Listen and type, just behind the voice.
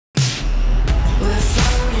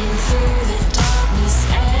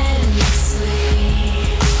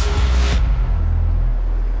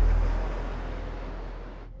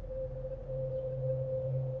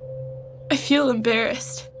feel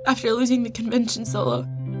embarrassed after losing the convention solo.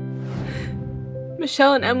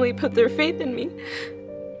 Michelle and Emily put their faith in me,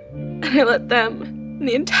 and I let them and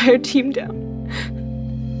the entire team down.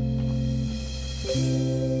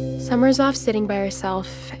 Summer's off sitting by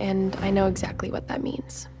herself, and I know exactly what that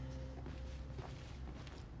means.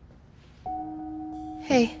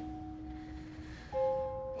 Hey.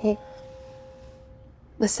 Hey.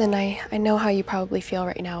 Listen, I know how you probably feel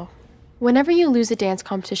right now. Whenever you lose a dance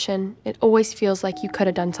competition, it always feels like you could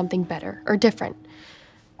have done something better or different.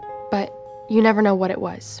 But you never know what it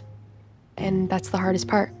was. And that's the hardest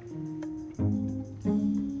part.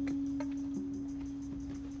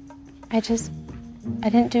 I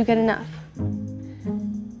didn't do good enough.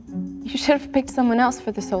 You should have picked someone else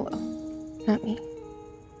for the solo, not me.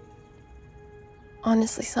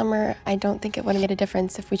 Honestly, Summer, I don't think it would have made a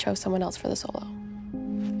difference if we chose someone else for the solo.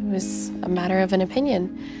 It was a matter of an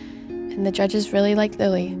opinion, and the judges really liked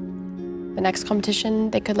Lily. The next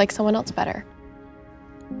competition, they could like someone else better.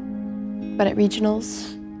 But at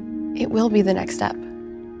regionals, it will be the next step.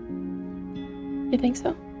 You think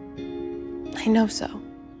so? I know so.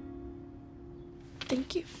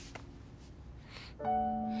 Thank you.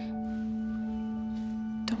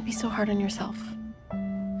 Don't be so hard on yourself.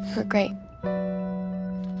 You were great.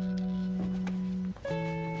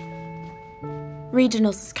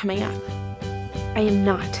 Regionals is coming up. I am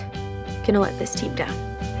not gonna let this team down.